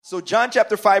So John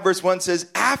chapter 5 verse 1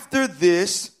 says, after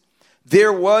this,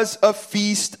 there was a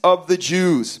feast of the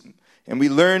Jews. And we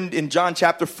learned in John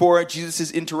chapter 4,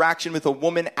 Jesus' interaction with a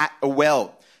woman at a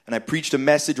well. And I preached a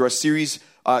message or a series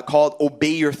called Obey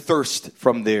Your Thirst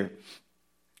from there.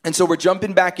 And so we're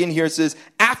jumping back in here. It says,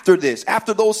 after this,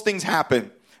 after those things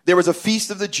happened, there was a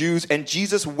feast of the Jews and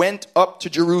Jesus went up to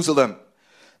Jerusalem.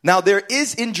 Now there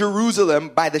is in Jerusalem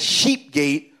by the sheep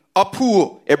gate a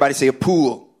pool. Everybody say a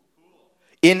pool.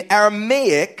 In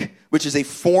Aramaic, which is a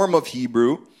form of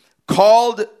Hebrew,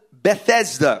 called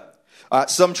Bethesda.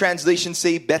 Some translations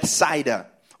say Bethsaida,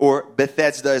 or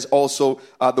Bethesda is also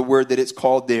the word that it's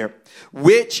called there,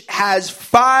 which has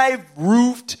 5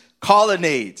 roofed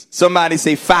colonnades. Somebody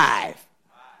say 5.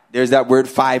 There's that word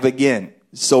 5 again.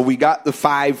 So we got the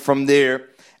 5 from there,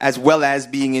 as well as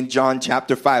being in John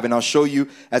chapter 5. And I'll show you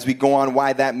as we go on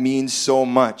why that means so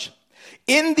much.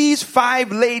 In these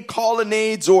 5 laid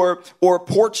colonnades or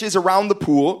porches around the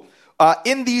pool,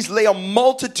 in these lay a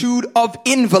multitude of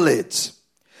invalids.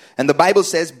 And the Bible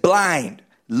says blind,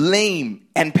 lame,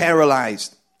 and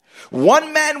paralyzed.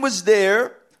 One man was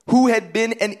there who had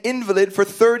been an invalid for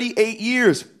 38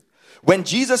 years. When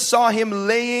Jesus saw him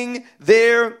laying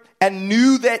there and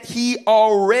knew that he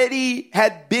already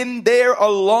had been there a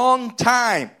long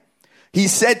time, he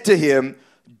said to him,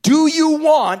 do you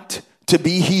want to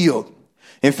be healed?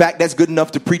 In fact, that's good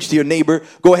enough to preach to your neighbor.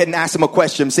 Go ahead and ask him a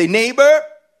question. Say, neighbor,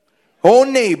 oh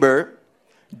neighbor,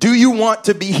 do you want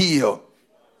to be healed?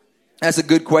 That's a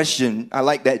good question. I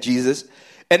like that, Jesus.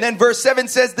 And then verse 7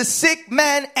 says, the sick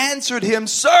man answered him,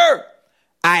 sir,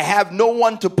 I have no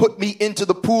one to put me into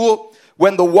the pool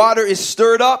when the water is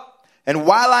stirred up. And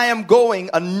while I am going,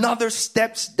 another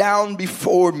steps down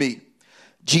before me.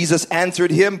 Jesus answered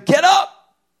him, get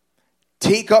up,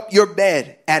 take up your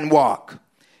bed and walk.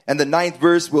 And the 9th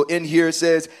verse will end here. It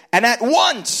says, and at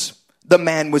once the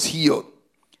man was healed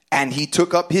and he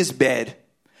took up his bed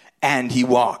and he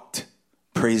walked.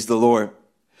 Praise the Lord.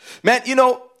 Man, you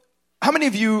know, how many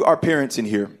of you are parents in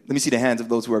here? Let me see the hands of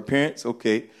those who are parents.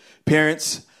 Okay.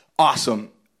 Parents,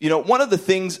 awesome. You know, one of the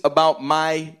things about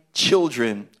my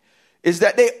children is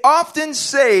that they often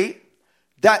say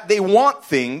that they want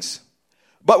things,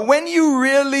 but when you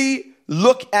really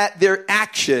look at their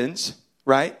actions,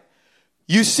 right,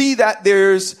 you see that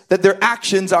their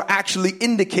actions are actually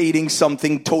indicating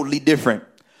something totally different.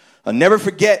 I'll never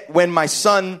forget when my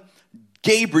son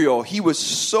Gabriel, he was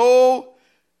so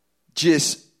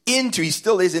just he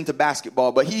still is into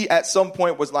basketball, but he at some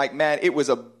point was like, man, it was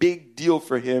a big deal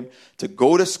for him to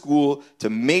go to school, to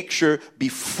make sure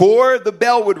before the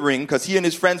bell would ring, because he and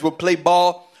his friends would play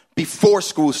ball before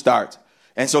school starts.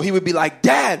 And so he would be like,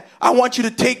 Dad, I want you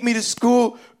to take me to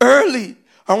school early.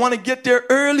 I want to get there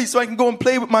early so I can go and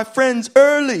play with my friends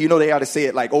early. You know, they ought to say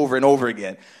it like over and over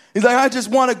again. He's like, I just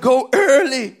want to go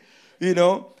early, you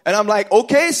know. And I'm like,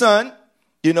 okay, son.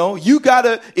 You know, you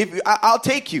gotta, I'll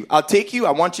take you.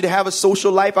 I want you to have a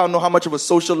social life. I don't know how much of a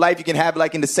social life you can have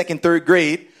like in the 2nd, 3rd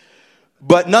grade.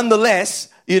 But nonetheless,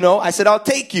 you know, I said, I'll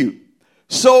take you.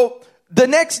 So the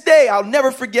next day, I'll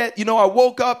never forget, you know, I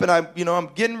woke up and I'm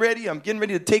getting ready. I'm getting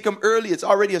ready to take him early. It's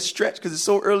already a stretch because it's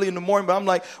so early in the morning, but I'm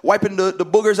like wiping the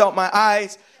boogers out my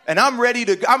eyes and I'm ready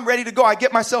to go. I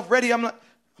get myself ready. I'm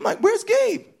like, where's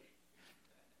Gabe?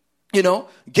 You know,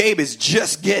 Gabe is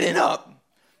just getting up.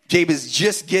 Gabe is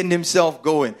just getting himself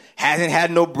going. Hasn't had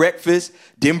no breakfast.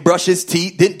 Didn't brush his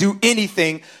teeth. Didn't do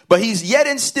anything. But he's yet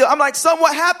and still. I'm like, son,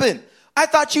 what happened? I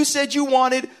thought you said you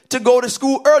wanted to go to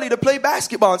school early to play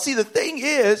basketball. And see, the thing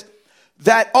is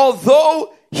that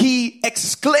although he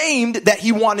exclaimed that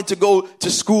he wanted to go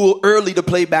to school early to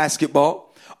play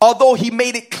basketball, although he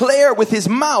made it clear with his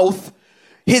mouth,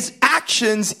 his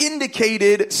actions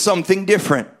indicated something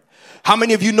different. How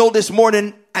many of you know this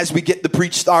morning, as we get the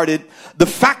preach started, the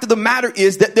fact of the matter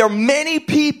is that there are many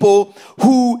people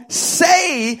who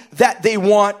say that they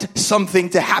want something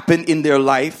to happen in their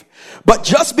life, but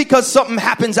just because something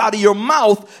happens out of your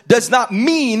mouth does not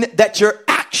mean that your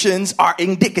actions are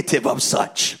indicative of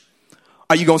such.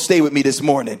 Are you going to stay with me this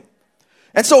morning?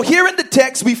 And so here in the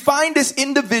text, we find this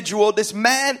individual, this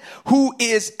man who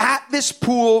is at this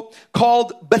pool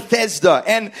called Bethesda.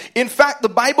 And in fact, the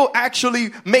Bible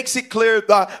actually makes it clear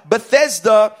that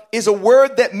Bethesda is a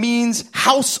word that means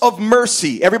house of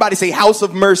mercy. Everybody say house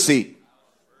of mercy.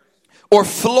 Or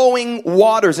flowing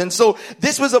waters. And so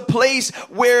this was a place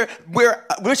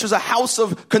which was a house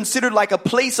of, considered like a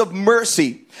place of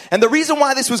mercy. And the reason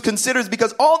why this was considered is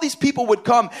because all these people would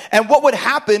come, and what would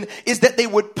happen is that they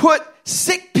would put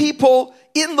sick people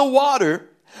in the water,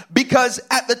 because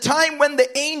at the time when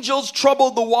the angels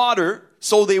troubled the water,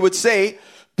 so they would say,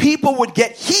 people would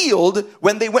get healed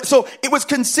when they went. So it was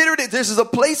considered that this is a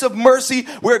place of mercy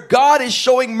where God is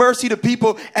showing mercy to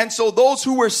people. And so those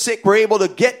who were sick were able to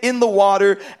get in the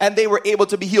water and they were able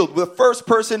to be healed. The first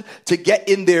person to get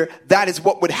in there, that is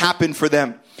what would happen for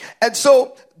them. And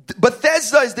so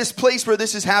Bethesda is this place where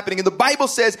this is happening. And the Bible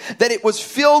says that it was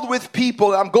filled with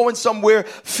people. I'm going somewhere.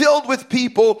 Filled with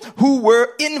people who were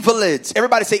invalids.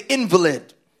 Everybody say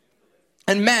invalid.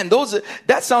 And man,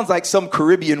 that sounds like some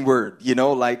Caribbean word,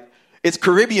 like it's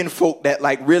Caribbean folk that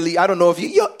like really, I don't know if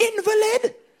you're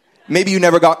invalid. Maybe you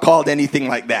never got called anything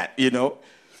like that,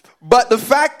 But the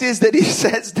fact is that he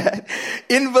says that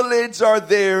invalids are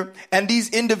there, and these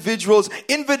individuals,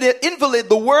 invalid,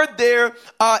 the word there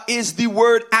is the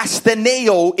word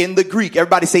astheneo in the Greek.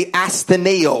 Everybody say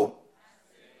astheneo.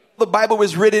 The Bible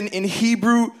was written in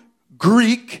Hebrew,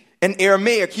 Greek, and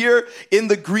Aramaic. Here in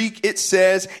the Greek, it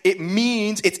says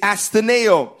it's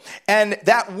astheneo. And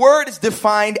that word is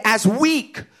defined as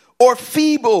weak or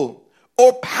feeble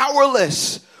or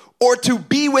powerless or to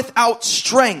be without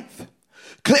strength.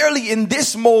 Clearly, in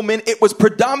this moment, it was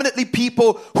predominantly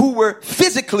people who were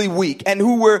physically weak and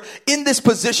who were in this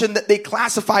position that they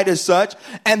classified as such.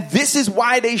 And this is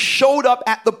why they showed up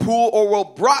at the pool or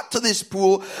were brought to this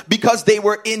pool, because they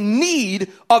were in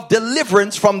need of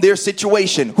deliverance from their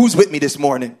situation. Who's with me this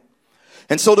morning?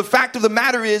 And so the fact of the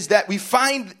matter is that we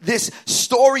find this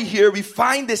story here. We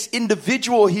find this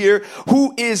individual here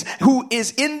who is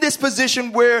in this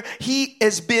position where he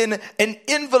has been an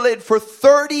invalid for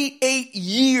 38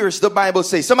 years, the Bible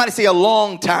says. Somebody say a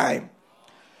long time.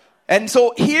 And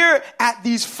so here at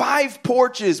these 5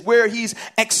 porches where he's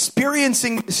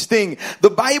experiencing this thing, the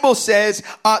Bible says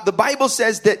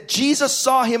that Jesus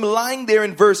saw him lying there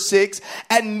in verse 6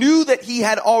 and knew that he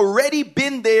had already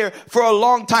been there for a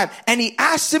long time. And he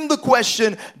asked him the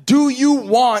question, do you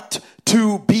want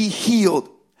to be healed?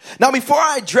 Now, before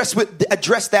I address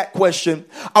that question,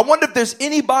 I wonder if there's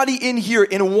anybody in here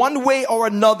in one way or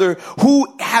another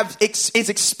who is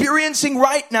experiencing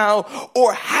right now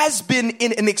or has been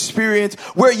in an experience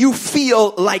where you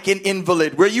feel like an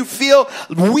invalid, where you feel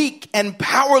weak and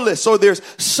powerless, or there's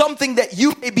something that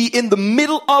you may be in the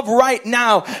middle of right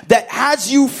now that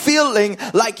has you feeling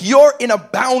like you're in a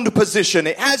bound position.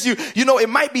 It has you, it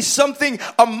might be something,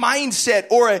 a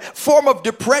mindset or a form of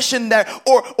depression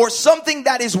or something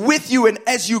that is with you, and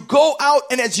as you go out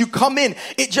and as you come in,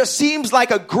 it just seems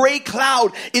like a gray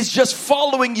cloud is just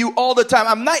following you all the time.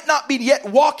 I might not be yet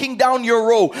walking down your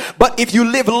road, but if you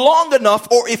live long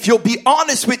enough, or if you'll be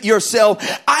honest with yourself,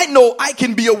 I know I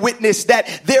can be a witness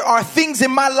that there are things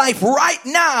in my life right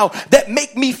now that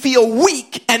make me feel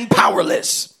weak and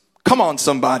powerless. Come on,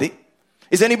 somebody.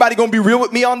 Is anybody going to be real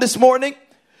with me on this morning?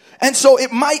 And so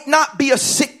it might not be a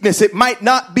sickness. It might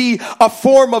not be a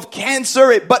form of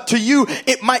cancer. But to you,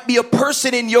 it might be a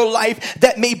person in your life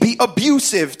that may be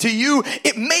abusive. To you,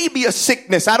 it may be a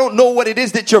sickness. I don't know what it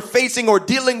is that you're facing or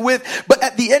dealing with. But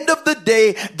at the end of the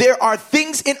day, there are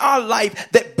things in our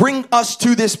life that bring us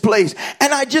to this place.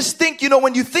 And I just think,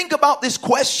 when you think about this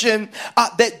question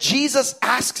that Jesus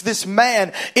asks this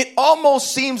man, it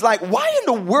almost seems like, why in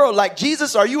the world? Like,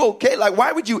 Jesus, are you okay? Like,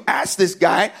 why would you ask this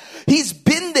guy? He's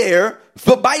been there,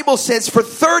 the Bible says, for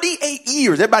 38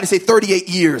 years. Everybody say 38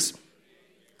 years.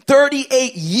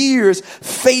 38 years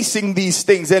facing these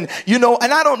things. And, and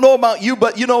I don't know about you,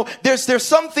 but, there's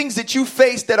some things that you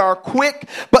face that are quick,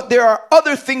 but there are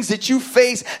other things that you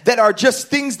face that are just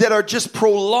things that are just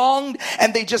prolonged,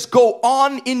 and they just go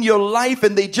on in your life,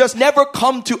 and they just never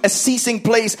come to a ceasing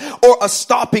place or a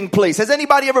stopping place. Has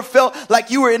anybody ever felt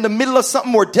like you were in the middle of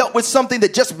something or dealt with something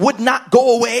that just would not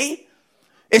go away?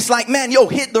 It's like, man,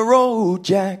 hit the road,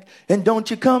 Jack, and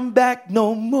don't you come back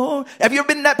no more. Have you ever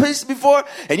been in that place before?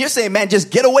 And you're saying, man,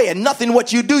 just get away, and nothing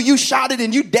what you do. You shouted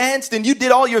and you danced and you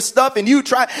did all your stuff and you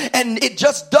tried, and it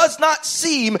just does not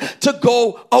seem to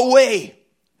go away.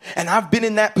 And I've been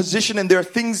in that position, and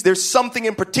there's something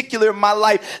in particular in my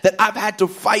life that I've had to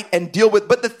fight and deal with.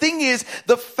 But the thing is,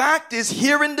 the fact is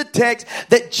here in the text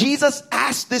that Jesus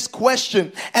asked this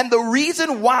question. And the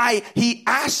reason why he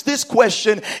asked this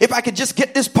question, if I could just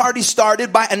get this party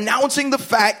started by announcing the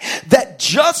fact that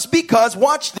just because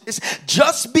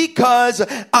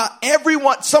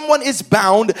someone is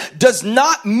bound does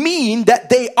not mean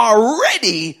that they are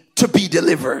ready to be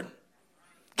delivered.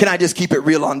 Can I just keep it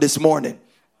real on this morning?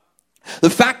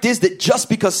 The fact is that just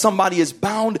because somebody is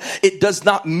bound, it does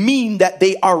not mean that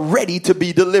they are ready to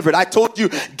be delivered. I told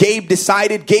you, Gabe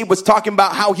was talking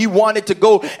about how he wanted to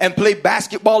go and play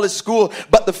basketball at school.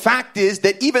 But the fact is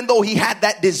that even though he had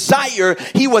that desire,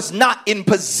 he was not in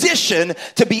position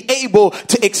to be able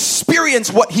to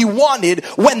experience what he wanted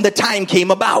when the time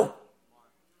came about.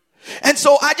 And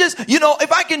so I just,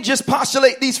 if I can just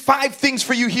postulate these 5 things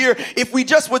for you here, if we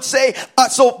just would say,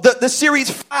 so the series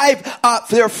 5,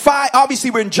 there are 5, obviously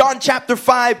we're in John chapter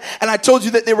 5, and I told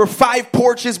you that there were 5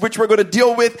 porches, which we're going to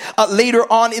deal with later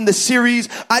on in the series.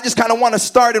 I just kind of want to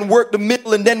start and work the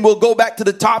middle, and then we'll go back to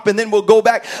the top, and then we'll go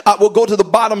to the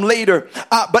bottom later.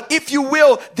 But if you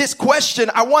will, this question,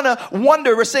 I want to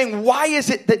wonder, we're saying, why is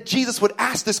it that Jesus would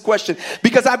ask this question?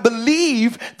 Because I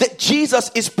believe that Jesus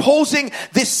is posing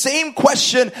this same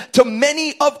question to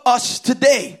many of us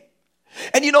today.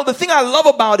 And the thing I love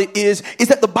about it is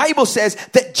that the Bible says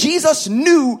that Jesus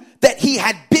knew that he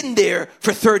had been there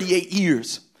for 38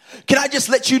 years. Can I just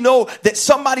let you know that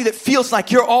somebody that feels like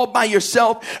you're all by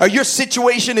yourself, or your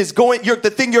situation is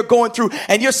the thing you're going through,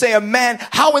 and you're saying, man,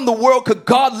 how in the world could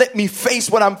God let me face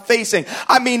what I'm facing?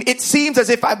 I mean, it seems as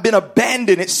if I've been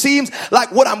abandoned. It seems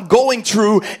like what I'm going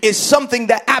through is something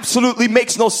that absolutely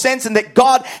makes no sense, and that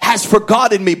God has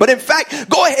forgotten me. But in fact,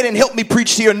 go ahead and help me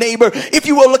preach to your neighbor. If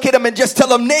you will, look at him and just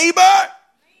tell him, neighbor,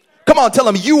 come on, tell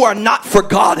him you are not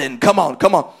forgotten. Come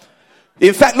on.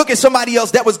 In fact, look at somebody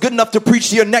else that was good enough to preach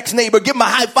to your next neighbor. Give him a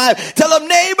high five. Tell him,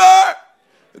 neighbor,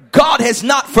 God has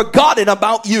not forgotten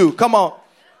about you. Come on.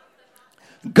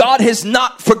 God has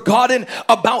not forgotten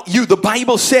about you. The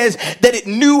Bible says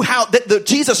that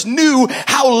Jesus knew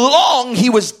how long he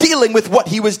was dealing with what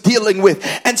he was dealing with.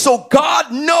 And so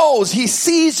God knows, he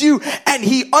sees you, and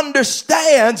he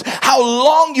understands how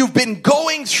long you've been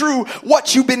going through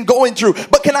what you've been going through.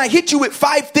 But can I hit you with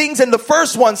 5 things? And the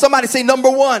first one, somebody say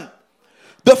number 1.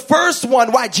 The first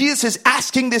one, why Jesus is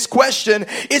asking this question,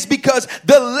 is because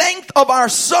the length of our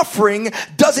suffering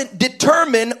doesn't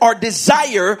determine our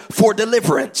desire for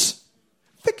deliverance.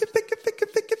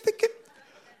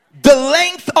 The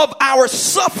length of our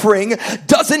suffering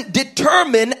doesn't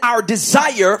determine our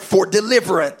desire for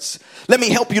deliverance. Let me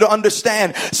help you to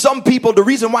understand. Some people, the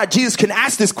reason why Jesus can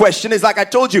ask this question is, like I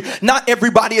told you, not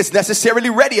everybody is necessarily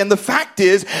ready. And the fact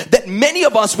is that many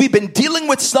of us, we've been dealing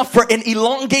with stuff for an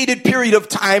elongated period of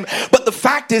time. But the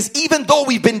fact is, even though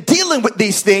we've been dealing with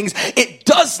these things, it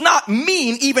does not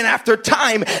mean, even after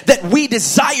time, that we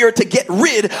desire to get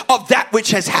rid of that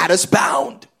which has had us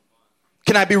bound.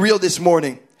 Can I be real this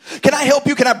morning? Can I help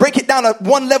you? Can I break it down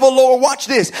one level lower? Watch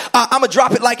this. I'm going to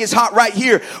drop it like it's hot right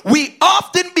here. We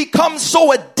often become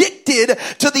so addicted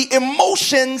to the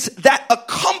emotions that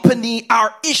accompany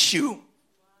our issue.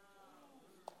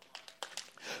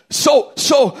 So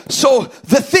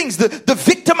the things, the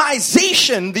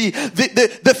victimization,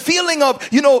 the feeling of,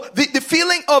 the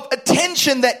feeling of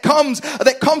attention that comes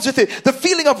with it, the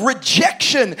feeling of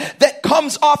rejection that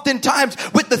comes oftentimes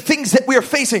with the things that we're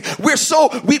facing.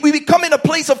 We become in a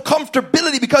place of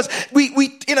comfortability because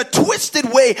we in a twisted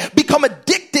way become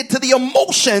addicted to the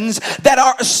emotions that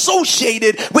are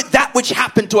associated with that which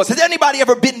happened to us. Has anybody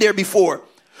ever been there before?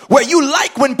 Where you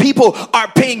like when people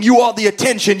are paying you all the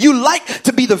attention. You like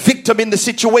to be the victim in the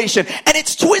situation. And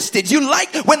it's twisted. You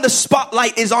like when the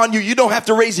spotlight is on you. You don't have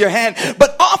to raise your hand.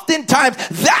 But oftentimes,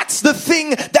 that's the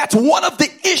thing, that's one of the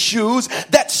issues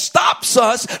that stops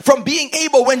us from being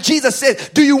able, when Jesus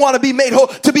said, do you want to be made whole?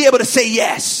 To be able to say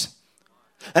yes.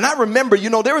 And I remember,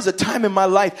 there was a time in my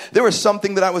life, there was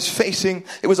something that I was facing.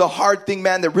 It was a hard thing,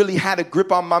 man, that really had a grip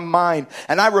on my mind.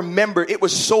 And I remember it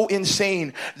was so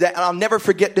insane that I'll never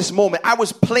forget this moment. I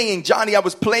was playing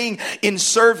in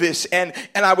service, and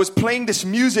I was playing this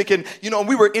music, and,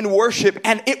 we were in worship.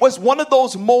 And it was one of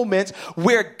those moments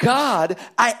where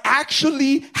I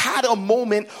actually had a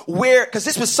moment where, because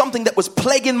this was something that was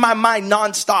plaguing my mind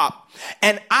nonstop.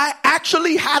 And I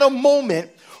actually had a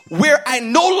moment where I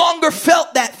no longer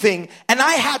felt that thing, and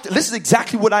this is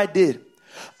exactly what I did.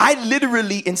 I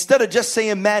literally, instead of just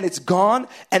saying, man, it's gone,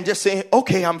 and just saying,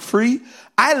 okay, I'm free,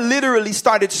 I literally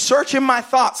started searching my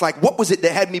thoughts, like, what was it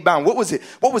that had me bound? What was it?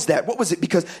 What was that? What was it?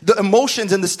 Because the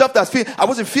emotions and the stuff that I was feeling, I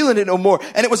wasn't feeling it no more.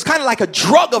 And it was kind of like a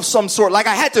drug of some sort. Like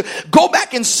I had to go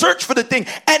back and search for the thing,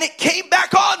 and it came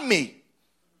back on me.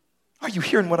 Are you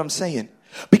hearing what I'm saying?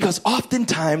 Because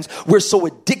oftentimes we're so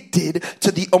addicted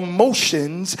to the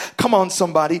emotions, come on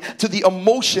somebody, to the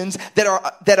emotions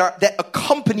that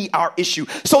accompany our issue.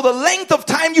 So the length of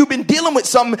time you've been dealing with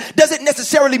something doesn't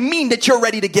necessarily mean that you're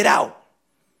ready to get out.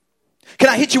 Can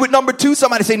I hit you with number 2?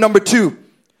 Somebody say number 2.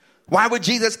 Why would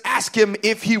Jesus ask him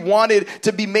if he wanted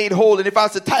to be made whole? And if I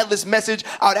was to title this message,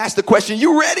 I would ask the question,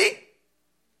 you ready?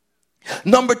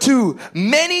 Number 2,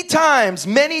 many times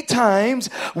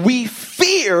we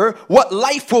fear what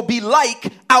life will be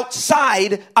like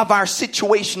outside of our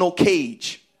situational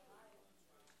cage.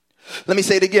 Let me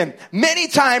say it again. Many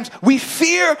times we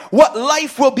fear what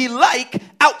life will be like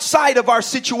outside of our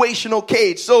situational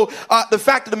cage. So the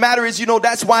fact of the matter is,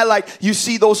 that's why like you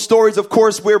see those stories, of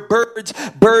course, where birds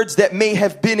that may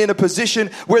have been in a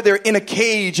position where they're in a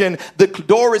cage and the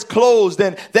door is closed,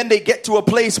 and then they get to a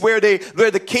place where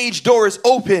the cage door is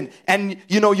open, and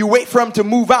you wait for them to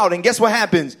move out, and guess what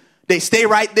happens? They stay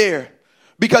right there.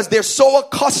 Because they're so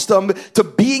accustomed to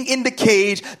being in the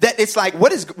cage that it's like,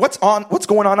 what's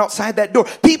going on outside that door?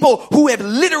 People who have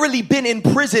literally been in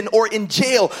prison or in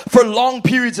jail for long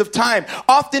periods of time,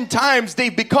 oftentimes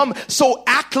they become so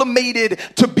acclimated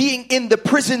to being in the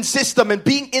prison system and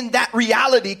being in that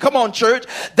reality. Come on, church,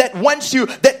 that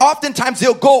oftentimes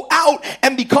they'll go out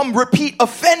and become repeat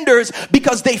offenders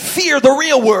because they fear the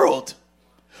real world.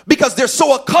 Because they're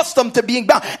so accustomed to being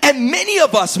bound. And many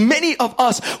of us,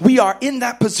 we are in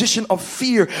that position of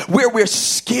fear where we're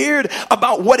scared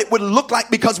about what it would look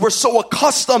like because we're so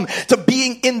accustomed to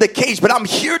being in the cage. But I'm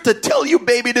here to tell you,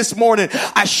 baby, this morning,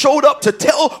 I showed up to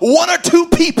tell one or two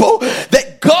people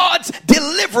that God's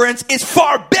deliverance is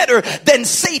far better than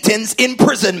Satan's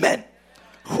imprisonment.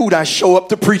 Who'd I show up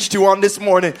to preach to on this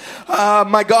morning?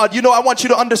 My God, I want you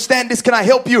to understand this. Can I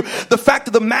help you? The fact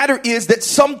of the matter is that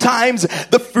sometimes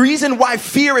the reason why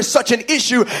fear is such an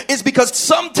issue is because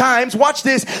sometimes, watch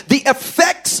this, the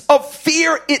effects of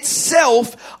fear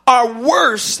itself are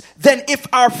worse than if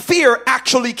our fear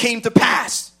actually came to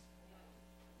pass.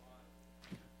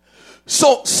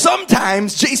 So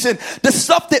sometimes, Jason, the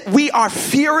stuff that we are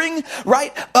fearing,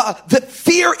 right? The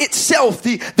fear itself,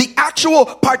 the actual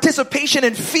participation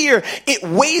in fear, it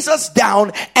weighs us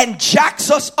down and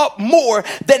jacks us up more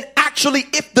than actually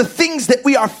if the things that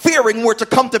we are fearing were to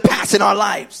come to pass in our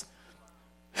lives.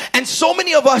 And so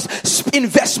many of us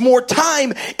invest more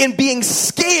time in being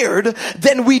scared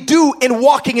than we do in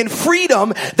walking in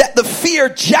freedom, that the fear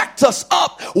jacked us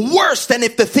up worse than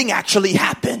if the thing actually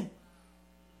happened.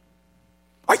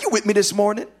 Are you with me this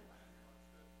morning?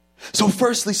 So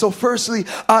firstly,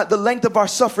 the length of our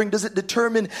suffering, does it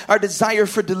determine our desire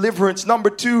for deliverance? Number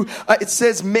two, it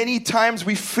says many times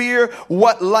we fear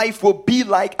what life will be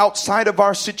like outside of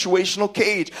our situational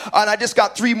cage. And I just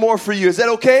got 3 more for you. Is that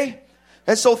okay?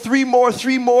 And so 3 more.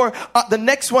 The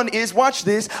next one is, watch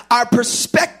this, our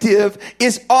perspective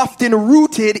is often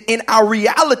rooted in our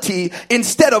reality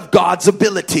instead of God's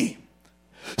ability.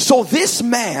 So this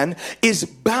man is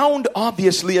bound,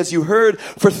 obviously, as you heard,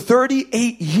 for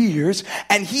 38 years,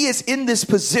 and he is in this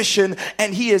position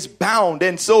and he is bound.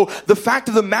 And so the fact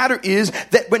of the matter is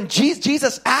that when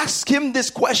Jesus asked him this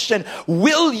question,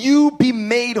 will you be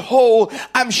made whole?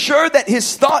 I'm sure that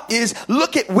his thought is,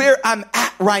 look at where I'm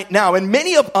at right now. And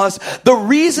many of us, the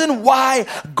reason why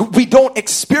we don't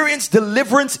experience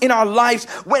deliverance in our lives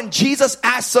when Jesus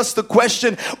asks us the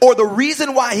question, or the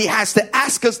reason why he has to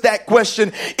ask us that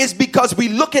question, is because we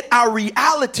look at our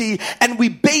reality and we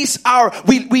base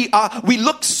we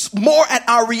look more at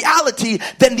our reality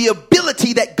than the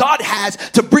ability that God has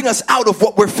to bring us out of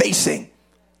what we're facing.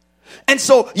 And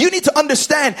so you need to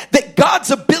understand that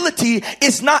God's ability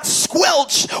is not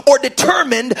squelched or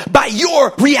determined by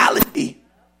your reality.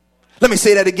 Let me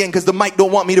say that again because the mic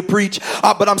don't want me to preach,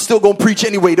 but I'm still going to preach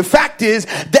anyway. The fact is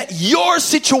that your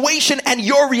situation and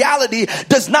your reality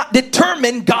does not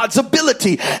determine God's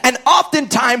ability. And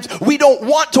oftentimes we don't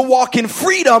want to walk in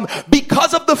freedom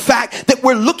because of the fact that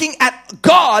we're looking at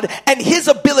God and his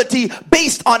ability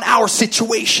based on our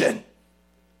situation.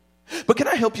 But can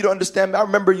I help you to understand? I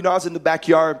remember, I was in the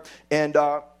backyard and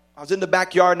I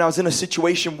was in a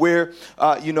situation where,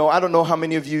 I don't know how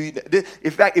many of you,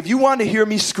 in fact, if you want to hear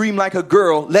me scream like a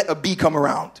girl, let a bee come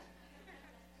around.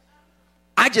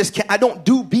 I just can't, I don't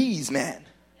do bees, man.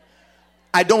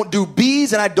 I don't do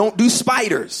bees and I don't do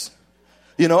spiders.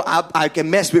 I can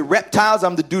mess with reptiles.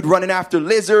 I'm the dude running after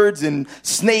lizards and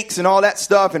snakes and all that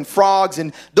stuff and frogs,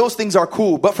 and those things are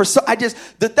cool. But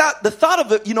the thought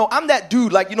of it, I'm that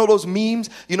dude, like, those memes,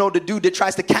 the dude that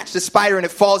tries to catch the spider and it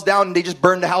falls down and they just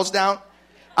burn the house down.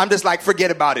 I'm just like,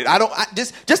 forget about it.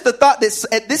 Just the thought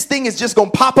that this thing is just going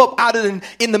to pop up out of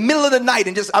in the middle of the night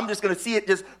and I'm just going to see it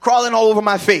just crawling all over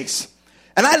my face.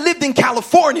 And I lived in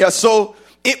California, so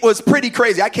it was pretty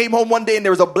crazy. I came home one day and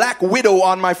there was a black widow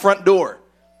on my front door.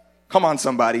 Come on,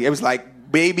 somebody. It was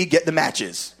like, baby, get the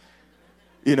matches.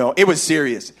 It was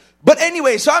serious. But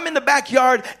anyway, so I'm in the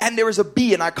backyard and there was a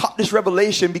bee, and I caught this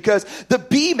revelation because the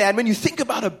bee, man, when you think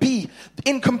about a bee,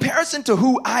 in comparison to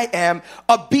who I am,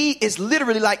 a bee is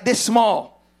literally like this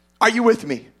small. Are you with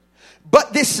me?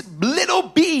 But this little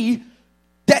bee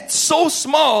that's so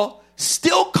small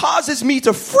still causes me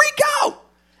to freak out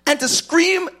and to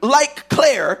scream like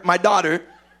Claire, my daughter,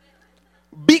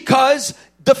 because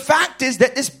the fact is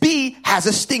that this bee has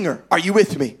a stinger. Are you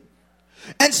with me?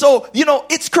 And so,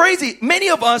 it's crazy. Many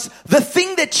of us, the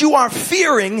thing that you are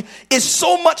fearing is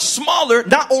so much smaller,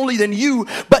 not only than you,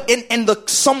 but in the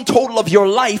sum total of your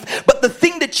life. But the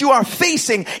thing that you are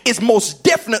facing is most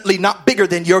definitely not bigger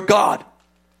than your God.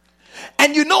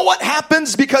 And you know what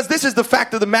happens? Because this is the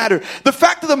fact of the matter. The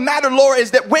fact of the matter, Laura,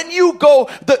 is that when you go,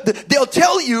 they'll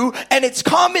tell you, and it's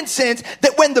common sense,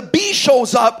 that when the bee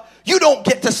shows up, you don't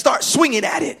get to start swinging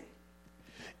at it.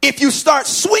 If you start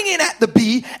swinging at the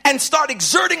bee and start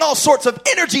exerting all sorts of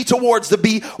energy towards the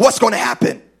bee, what's going to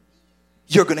happen?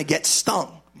 You're going to get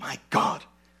stung. My God.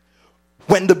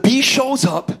 When the bee shows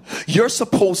up, you're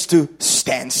supposed to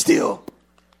stand still.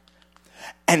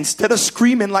 And instead of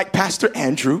screaming like Pastor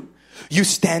Andrew, you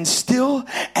stand still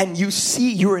and you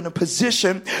see you're in a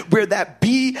position where that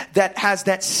bee that has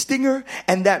that stinger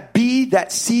and that bee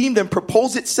that seemed and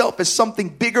proposed itself as something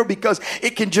bigger because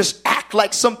it can just act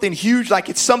like something huge, like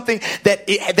it's something that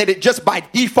it just by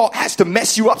default has to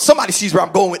mess you up. Somebody sees where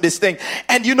I'm going with this thing.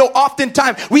 And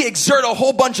oftentimes we exert a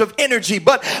whole bunch of energy.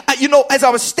 But as I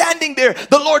was standing there,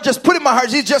 the Lord just put in my heart,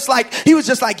 He was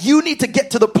just like, you need to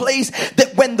get to the place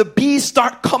that when the bees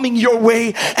start coming your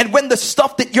way and when the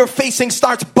stuff that you're facing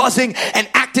starts buzzing and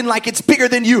acting like it's bigger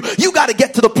than you, you got to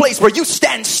get to the place where you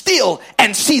stand still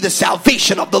and see the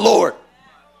salvation of the Lord.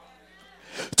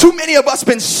 Too many of us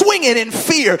been swinging in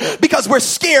fear because we're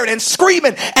scared and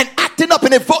screaming and acting up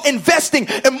and investing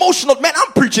emotional. Man,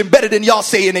 I'm preaching better than y'all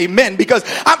saying amen because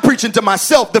I'm preaching to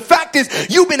myself. The fact is,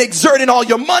 you've been exerting all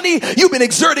your money. You've been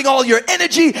exerting all your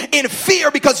energy in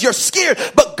fear because you're scared.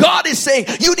 But God is saying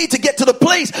you need to get to the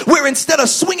place where instead of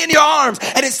swinging your arms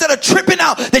and instead of tripping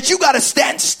out, that you got to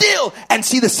stand still and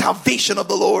see the salvation of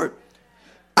the Lord.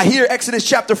 I hear Exodus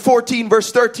chapter 14,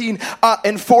 verse 13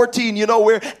 and 14,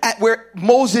 where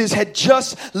Moses had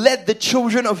just led the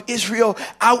children of Israel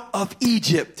out of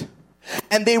Egypt.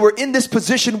 And they were in this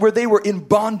position where they were in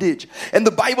bondage. And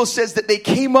the Bible says that they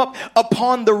came up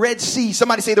upon the Red Sea.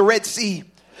 Somebody say the Red Sea.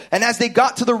 And as they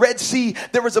got to the Red Sea,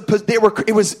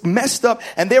 it was messed up.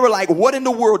 And they were like, what in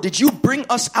the world? Did you bring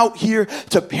us out here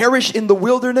to perish in the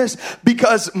wilderness?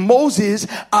 Because Moses,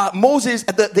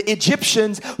 the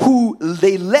Egyptians who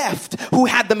they left, who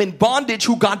had them in bondage,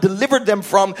 who God delivered them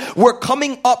from, were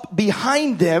coming up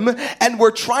behind them and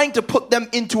were trying to put them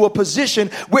into a position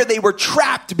where they were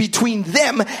trapped between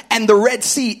them and the Red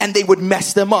Sea, and they would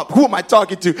mess them up. Who am I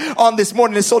talking to on this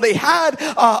morning? And so they had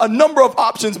a number of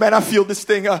options. Man, I feel this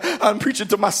thing. I'm preaching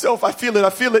to myself. I feel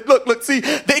it. Look, see,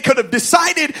 they could have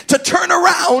decided to turn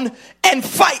around and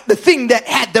fight the thing that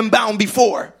had them bound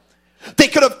before. They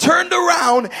could have turned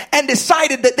around and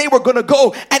decided that they were going to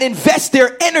go and invest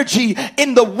their energy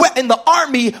in the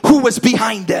army who was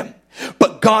behind them.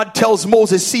 But God tells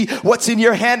Moses, see what's in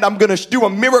your hand. I'm going to do a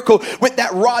miracle with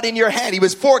that rod in your hand. He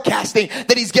was forecasting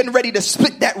that he's getting ready to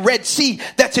split that Red Sea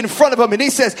that's in front of him. And he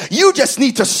says, you just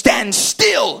need to stand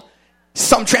still.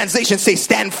 Some translations say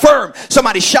stand firm.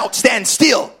 Somebody shout stand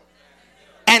still.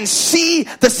 And see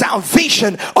the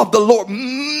salvation of the Lord.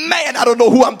 Man, I don't know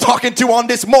who I'm talking to on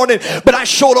this morning, but I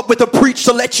showed up with a preach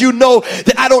to let you know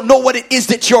that I don't know what it is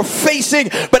that you're facing,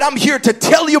 but I'm here to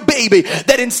tell you, baby,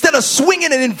 that instead of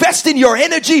swinging and investing your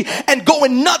energy and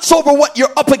going nuts over what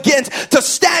you're up against, to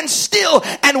stand still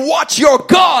and watch your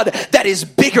God that is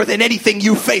bigger than anything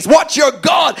you face. Watch your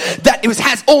God that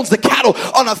owns the cattle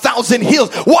on 1,000 hills.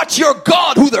 Watch your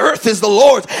God who the earth is the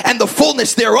Lord's and the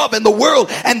fullness thereof and the world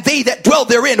and they that dwell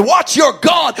therein. Watch your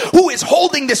God who is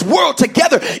holding this world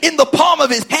together in the palm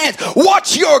of his hands.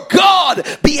 Watch your God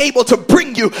be able to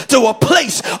bring you to a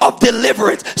place of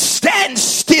deliverance. Stand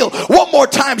still. One more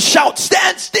time, shout,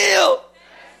 stand still. Stand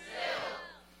still.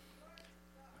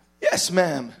 Yes,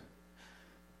 ma'am.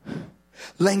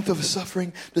 Length of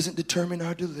suffering doesn't determine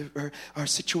our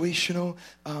situational,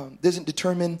 doesn't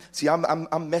determine, see,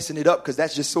 I'm messing it up because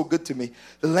that's just so good to me.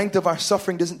 The length of our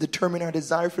suffering doesn't determine our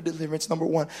desire for deliverance, number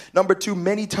one. Number two,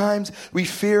 many times we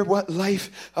fear what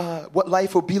life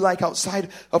will be like outside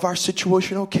of our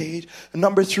situational cage.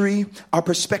 Number three, our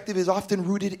perspective is often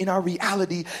rooted in our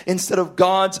reality instead of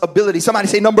God's ability. Somebody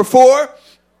say number four.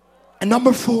 And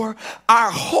number four, our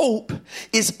hope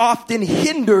is often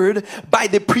hindered by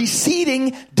the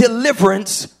preceding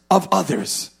deliverance of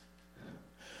others.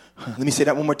 Let me say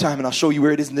that one more time and I'll show you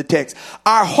where it is in the text.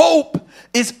 Our hope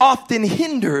is often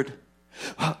hindered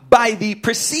by the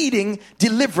preceding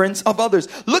deliverance of others.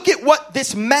 Look at what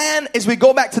this man, as we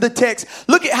go back to the text,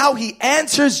 look at how he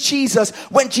answers Jesus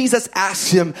when Jesus asks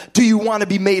him, do you want to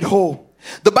be made whole?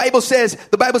 The Bible says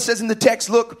in the text,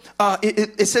 look,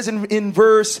 it says in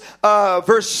verse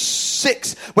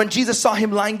 6, when Jesus saw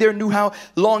him lying there, knew how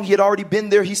long he had already been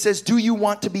there, he says, do you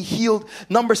want to be healed?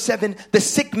 Number 7, the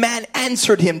sick man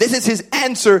answered him. This is his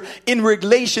answer in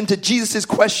relation to Jesus'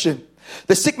 question.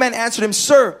 The sick man answered him,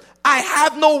 sir, I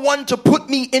have no one to put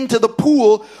me into the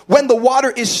pool when the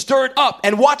water is stirred up.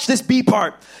 And watch this B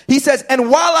part. He says, and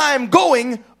while I am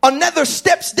going, another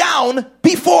steps down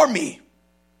before me.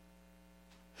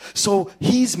 So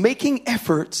he's making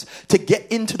efforts to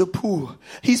get into the pool.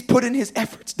 He's putting his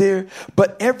efforts there.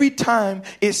 But every time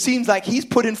it seems like he's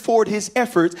putting forward his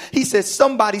efforts, he says,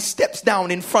 somebody steps down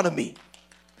in front of me.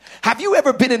 Have you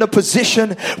ever been in a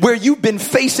position where you've been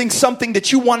facing something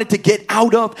that you wanted to get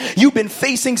out of? You've been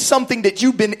facing something that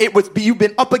you've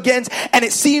been up against, and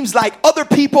it seems like other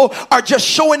people are just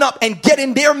showing up and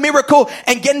getting their miracle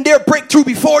and getting their breakthrough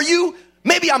before you?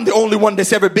 Maybe I'm the only one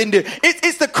that's ever been there.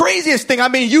 It's the craziest thing. I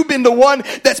mean, you've been the one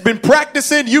that's been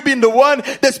practicing. You've been the one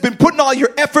that's been putting all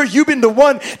your effort. You've been the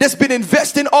one that's been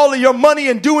investing all of your money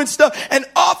and doing stuff. And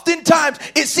oftentimes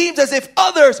it seems as if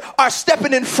others are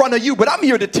stepping in front of you. But I'm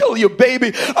here to tell you,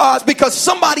 baby, because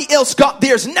somebody else got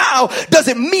theirs now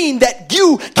doesn't mean that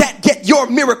you can't get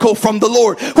your miracle from the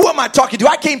Lord. Who am I talking to?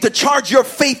 I came to charge your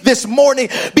faith this morning,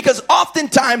 because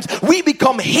oftentimes we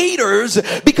become haters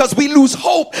because we lose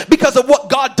hope because of what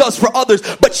God does for others.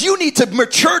 But you need to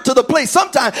mature to the place.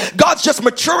 Sometimes God's just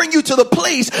maturing you to the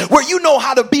place where you know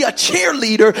how to be a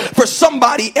cheerleader for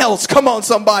somebody else. Come on,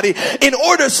 somebody. In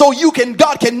order so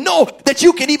God can know that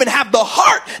you can even have the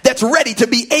heart that's ready to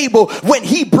be able when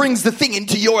he brings the thing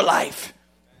into your life.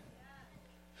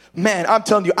 Man, I'm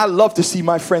telling you, I love to see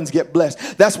my friends get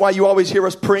blessed. That's why you always hear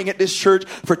us praying at this church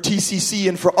for TCC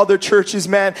and for other churches,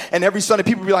 man. And every Sunday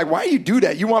people be like, why do you do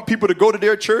that? You want people to go to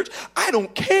their church? I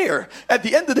don't care. At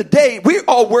the end of the day, we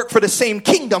all work for the same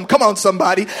kingdom. Come on,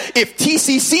 somebody. If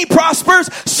TCC prospers,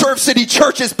 Serve City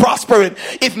Church is prospering.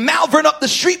 If Malvern up the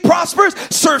street prospers,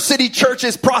 Serve City Church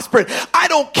is prospering. I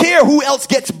don't care who else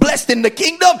gets blessed in the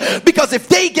kingdom, because if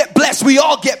they get blessed, we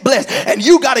all get blessed. And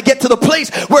you got to get to the place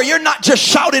where you're not just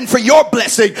shouting for your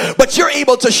blessing, but you're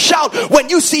able to shout when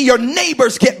you see your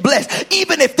neighbors get blessed,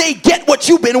 even if they get what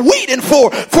you've been waiting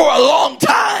for a long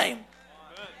time.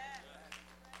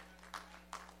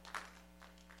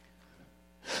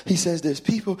 He says there's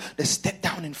people that step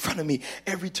down in front of me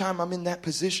every time I'm in that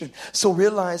position. So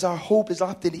realize our hope is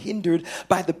often hindered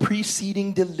by the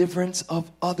preceding deliverance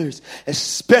of others,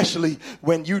 especially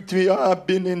when you think, I've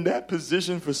been in that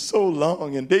position for so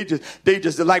long, and they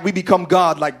just like we become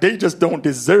God, like they just don't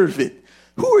deserve it.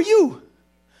 Who are you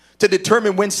to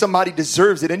determine when somebody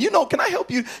deserves it? And can I help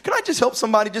you? Can I just help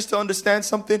somebody just to understand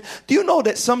something? Do you know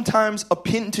that sometimes a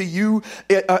pin to you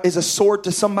is a sword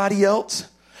to somebody else?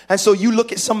 And so you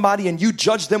look at somebody and you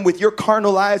judge them with your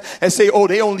carnal eyes and say, oh,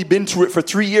 they only been through it for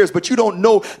 3 years. But you don't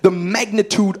know the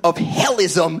magnitude of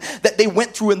hellism that they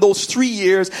went through in those 3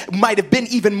 years might have been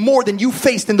even more than you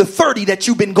faced in the 30 that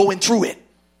you've been going through it.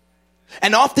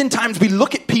 And oftentimes we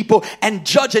look at people and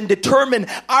judge and determine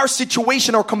our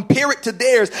situation or compare it to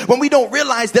theirs when we don't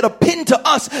realize that a pin to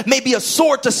us may be a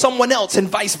sword to someone else, and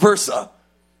vice versa.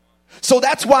 So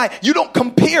that's why you don't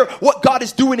compare what God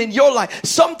is doing in your life.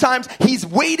 Sometimes he's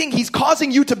waiting. He's causing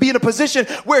you to be in a position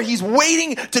where he's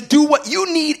waiting to do what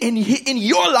you need in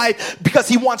your life, because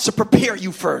he wants to prepare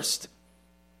you first.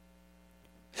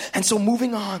 And so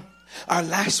moving on. The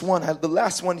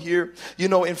last one here,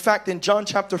 in fact, in John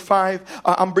chapter 5,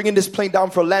 I'm bringing this plane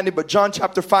down for landing, but John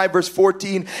chapter 5, verse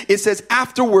 14, it says,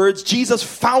 afterwards, Jesus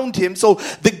found him. So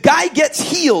the guy gets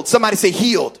healed. Somebody say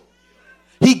healed.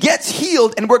 He gets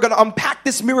healed, and we're going to unpack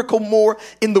this miracle more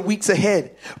in the weeks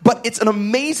ahead. But it's an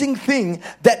amazing thing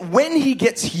that when he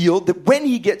gets healed,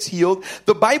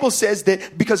 the Bible says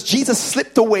that because Jesus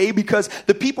slipped away, because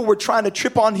the people were trying to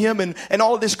trip on him and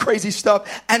all of this crazy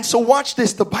stuff. And so watch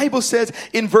this. The Bible says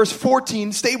in verse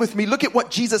 14, stay with me. Look at what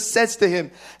Jesus says to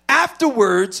him.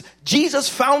 Afterwards, Jesus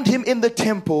found him in the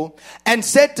temple and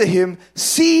said to him,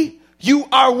 see, you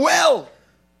are well.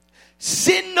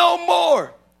 Sin no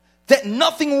more, that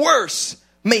nothing worse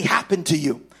may happen to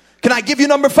you. Can I give you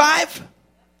number 5?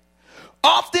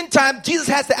 Oftentimes, Jesus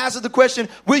has to answer the question,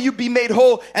 will you be made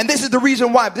whole? And this is the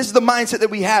reason why. This is the mindset that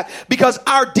we have. Because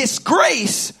our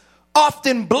disgrace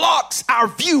often blocks our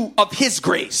view of his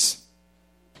grace.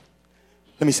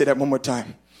 Let me say that one more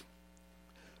time.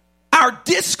 Our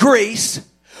disgrace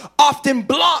often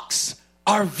blocks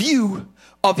our view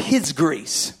of his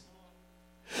grace.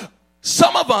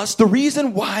 Some of us, the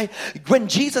reason why when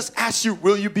Jesus asks you,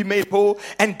 will you be made whole?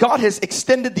 And God has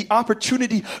extended the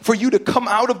opportunity for you to come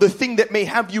out of the thing that may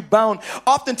have you bound.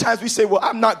 Oftentimes we say, well,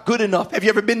 I'm not good enough. Have you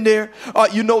ever been there?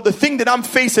 The thing that I'm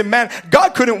facing, man, God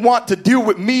couldn't want to deal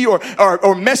with me or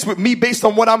mess with me based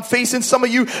on what I'm facing. Some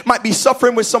of you might be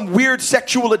suffering with some weird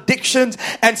sexual addictions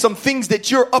and some things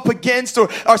that you're up against or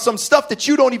some stuff that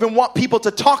you don't even want people to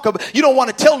talk about. You don't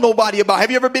want to tell nobody about. Have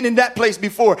you ever been in that place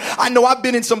before? I know I've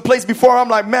been in some place before. I'm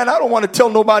like, man, I don't want to tell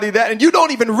nobody that. And you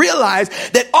don't even realize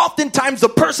that oftentimes the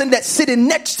person that's sitting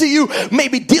next to you may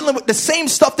be dealing with the same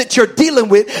stuff that you're dealing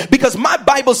with, because my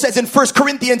Bible says in 1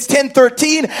 Corinthians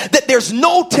 10:13 that there's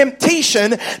no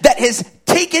temptation that has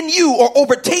taken you or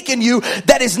overtaken you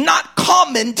that is not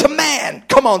common to man.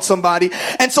 Come on, somebody.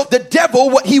 And so the devil,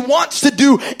 what he wants to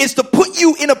do is to put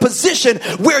you in a position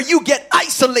where you get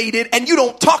isolated and you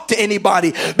don't talk to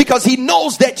anybody, because he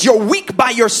knows that you're weak by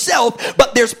yourself,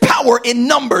 but there's power in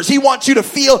numbers. He wants you to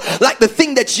feel like the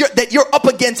thing that you're up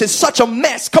against is such a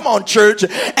mess. Come on, church.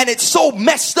 And it's so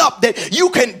messed up that you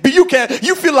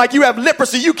feel like you have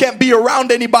leprosy. You can't be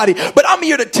around anybody. But I'm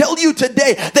here to tell you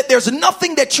today that there's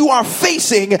nothing that you are facing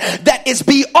that is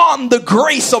beyond the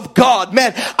grace of God.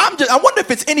 Man, I wonder if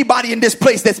it's anybody in this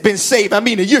place that's been saved. I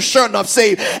mean, you're sure enough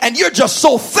saved, and you're just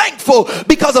so thankful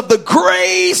because of the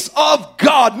grace of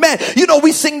God. Man,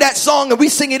 we sing that song, and we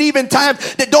sing it even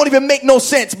times that don't even make no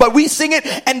sense, but we sing it,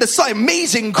 and the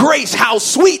amazing grace, how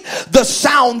sweet the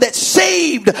sound that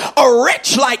saved a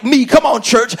wretch like me. Come on,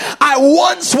 church. I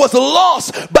once was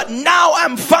lost, but now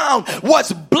I'm found.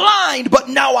 Was blind, but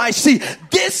now I see.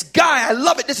 This guy, I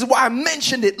love it. This is why I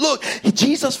mentioned it. Look,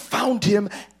 Jesus found him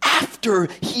after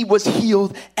he was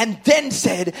healed and then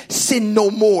said, sin no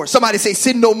more. Somebody say,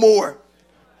 sin no more.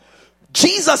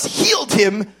 Jesus healed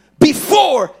him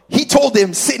before he told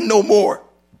him, sin no more.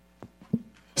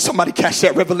 Somebody catch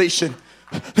that revelation.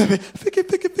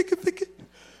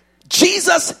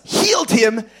 Jesus healed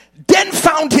him, then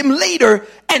found him later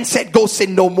and said, go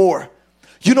sin no more.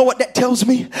 You know what that tells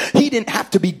me? He didn't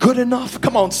have to be good enough.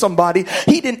 Come on, somebody.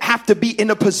 He didn't have to be in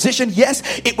a position. Yes,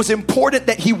 it was important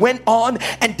that he went on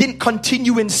and didn't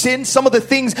continue in sin. Some of the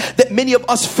things that many of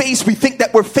us face, we think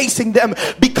that we're facing them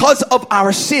because of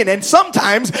our sin. And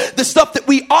sometimes the stuff that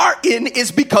we are in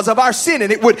is because of our sin.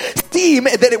 And it would seem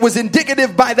that it was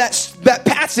indicative by that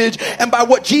passage and by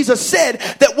what Jesus said,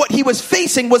 that what he was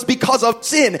facing was because of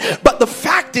sin. But the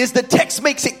fact is, the text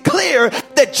makes it clear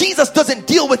that Jesus doesn't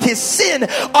deal with his sin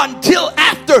until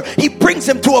after he brings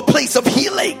him to a place of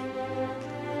healing.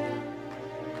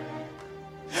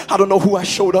 I don't know who I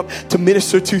showed up to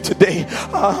minister to today,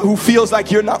 who feels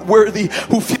like you're not worthy,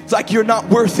 who feels like you're not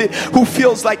worth it, who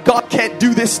feels like God can't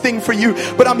do this thing for you.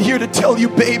 But I'm here to tell you,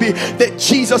 baby, that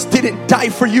Jesus didn't die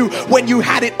for you when you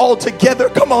had it all together.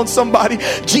 Come on, somebody.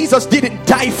 Jesus didn't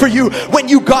die for you when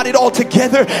you got it all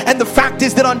together. And the fact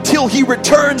is that until he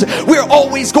returns, we're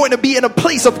always going to be in a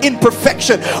place of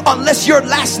imperfection. Unless your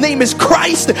last name is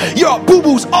Christ, your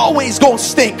boo-boo's always going to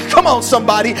stink. Come on,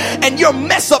 somebody. And your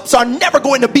mess-ups are never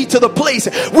going to be to the place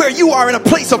where you are in a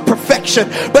place of perfection.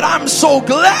 But I'm so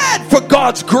glad for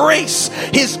God's grace,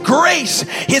 his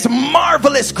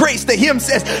marvelous grace. The hymn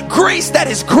says, grace that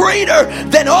is greater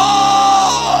than all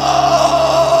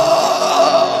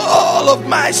of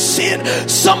my sin.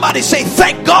 Somebody say,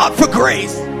 thank God for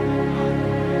grace.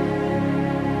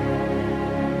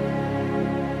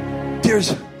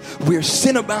 Where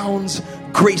sin abounds,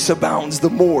 grace abounds the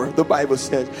more, the Bible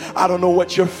says. I don't know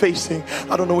what you're facing.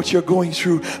 I don't know what you're going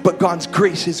through, but God's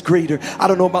grace is greater. I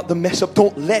don't know about the mess up.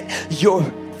 Don't let your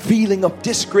feeling of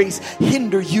disgrace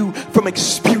hinder you from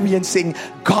experiencing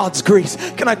God's grace.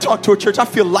 Can I talk to a church? I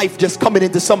feel life just coming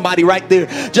into somebody right there,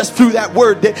 just through that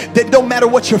word, that don't matter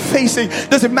what you're facing,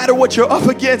 doesn't matter what you're up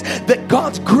against, that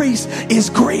God's grace is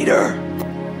greater.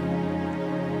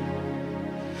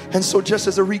 And so, just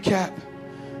as a recap,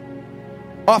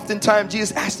 oftentimes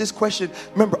Jesus asked this question.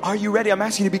 Remember, are you ready? I'm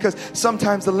asking you because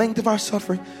sometimes the length of our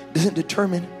suffering doesn't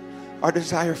determine our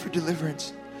desire for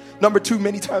deliverance. Number two,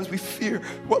 many times we fear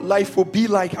what life will be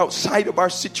like outside of our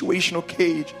situational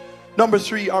cage. Number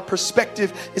three, our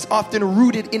perspective is often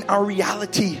rooted in our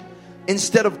reality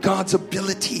instead of God's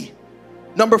ability.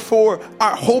 Number four,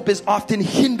 our hope is often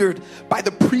hindered by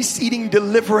the preceding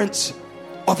deliverance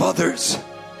of others.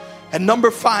 And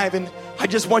number five, and I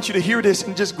just want you to hear this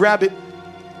and just grab it.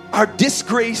 Our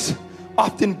disgrace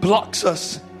often blocks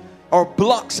us or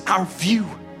blocks our view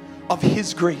of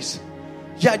his grace.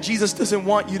 Yeah, Jesus doesn't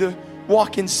want you to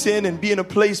walk in sin and be in a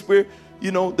place where,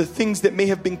 the things that may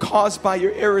have been caused by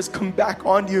your errors come back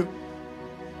on you.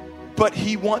 But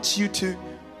he wants you to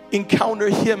encounter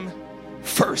him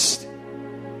first.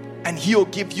 And he'll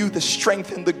give you the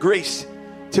strength and the grace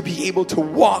to be able to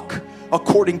walk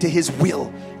according to his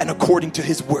will and according to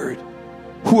his word.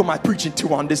 Who am I preaching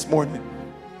to on this morning?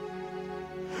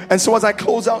 And so as I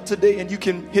close out today, and you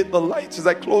can hit the lights, as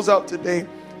I close out today,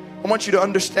 I want you to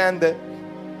understand that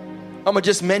I'm going to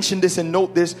just mention this and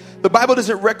note this. The Bible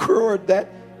doesn't record that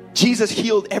Jesus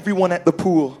healed everyone at the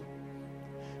pool.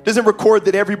 It doesn't record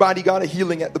that everybody got a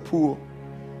healing at the pool.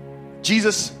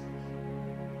 Jesus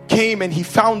came and he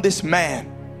found this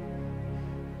man.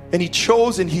 And he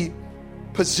chose and he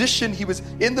was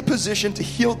in the position to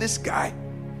heal this guy.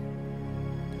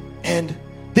 And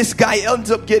this guy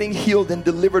ends up getting healed and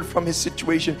delivered from his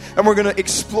situation. And we're going to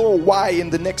explore why in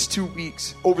the next 2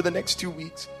 weeks, over the next 2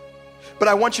 weeks. But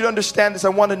I want you to understand this. I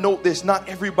want to note this. Not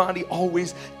everybody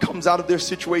always comes out of their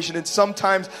situation. And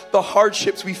sometimes the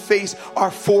hardships we face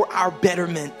are for our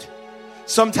betterment.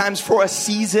 Sometimes for a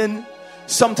season.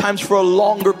 Sometimes for a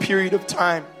longer period of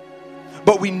time.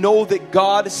 But we know that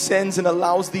God sends and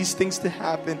allows these things to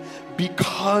happen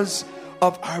because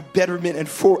of our betterment and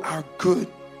for our good.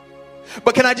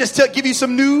 But can I just give you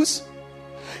some news?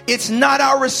 It's not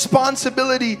our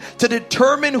responsibility to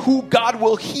determine who God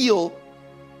will heal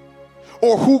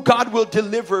or who God will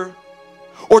deliver,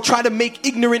 or try to make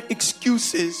ignorant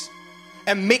excuses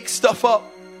and make stuff up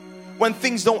when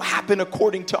things don't happen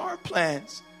according to our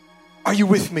plans. Are you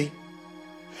with me?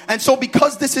 And so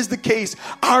because this is the case,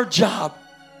 our job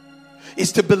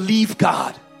is to believe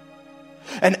God.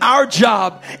 And our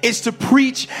job is to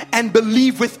preach and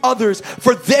believe with others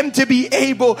for them to be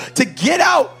able to get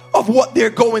out of what they're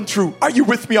going through. Are you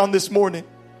with me on this morning?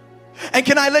 And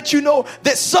can I let you know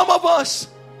that some of us,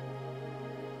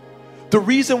 the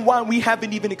reason why we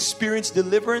haven't even experienced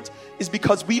deliverance is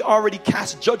because we already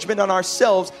cast judgment on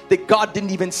ourselves that God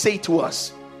didn't even say to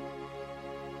us.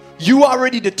 You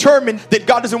already determined that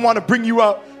God doesn't want to bring you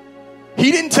out.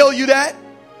 He didn't tell you that,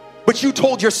 but you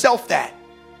told yourself that.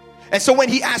 And so when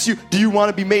he asks you, do you want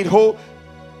to be made whole?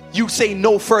 You say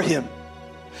no for him.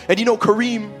 And you know,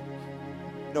 Kareem,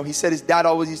 he said his dad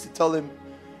always used to tell him,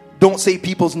 don't say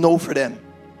people's no for them.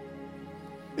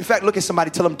 In fact, look at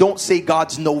somebody, tell them, don't say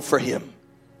God's no for him.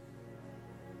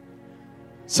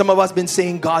 Some of us been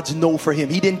saying God's no for him.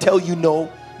 He didn't tell you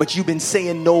no, but you've been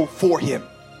saying no for him.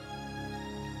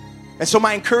 And so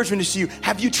my encouragement is to you,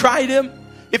 have you tried him?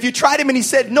 If you tried him and he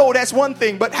said no, that's one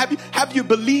thing. But have you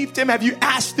believed him? Have you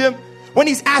asked him? When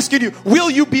he's asking you, will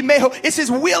you be made whole? It's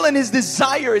his will and his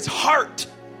desire, his heart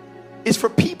is for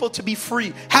people to be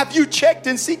free. Have you checked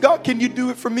and see, God, can you do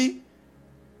it for me?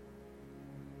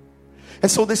 And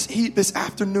so this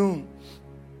afternoon,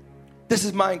 this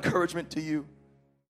is my encouragement to you.